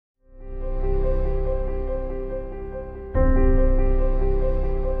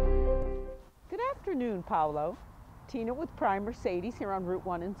and Paolo. Tina with Prime Mercedes here on Route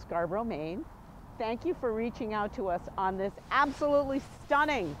 1 in Scarborough, Maine. Thank you for reaching out to us on this absolutely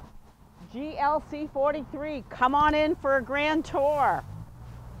stunning GLC43. Come on in for a grand tour.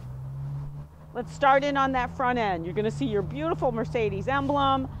 Let's start in on that front end. You're going to see your beautiful Mercedes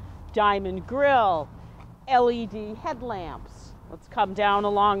emblem, diamond grille, LED headlamps. Let's come down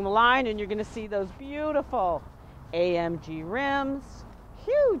along the line and you're going to see those beautiful AMG rims,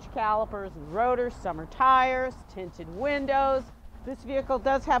 huge calipers and rotors, summer tires, tinted windows. This vehicle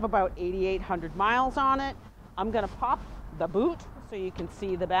does have about 8,800 miles on it. I'm going to pop the boot so you can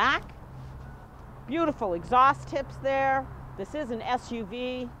see the back. Beautiful exhaust tips there. This is an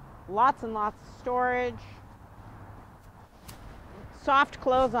SUV, lots and lots of storage. Soft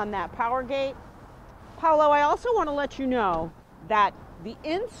close on that power gate. Paolo, I also want to let you know that the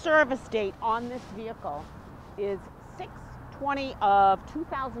in-service date on this vehicle is 6/20 of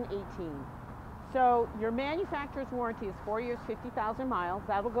 2018. So your manufacturer's warranty is 4 years, 50,000 miles.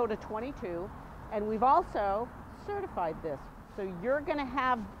 That'll go to 22. And we've also certified this. So you're going to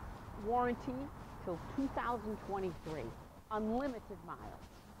have warranty till 2023. Unlimited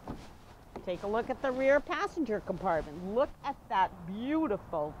miles. Take a look at the rear passenger compartment. Look at that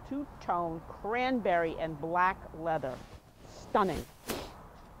beautiful two-tone cranberry and black leather. Stunning.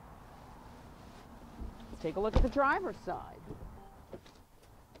 Take a look at the driver's side.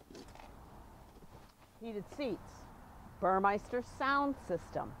 Heated seats, Burmester sound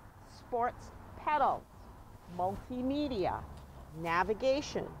system, sports pedals, multimedia,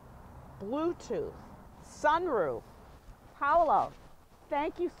 navigation, Bluetooth, sunroof. Paolo,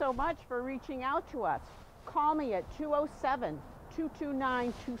 thank you so much for reaching out to us. Call me at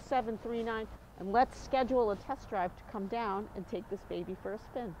 207-229-2739 and let's schedule a test drive to come down and take this baby for a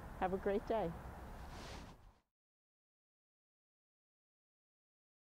spin. Have a great day.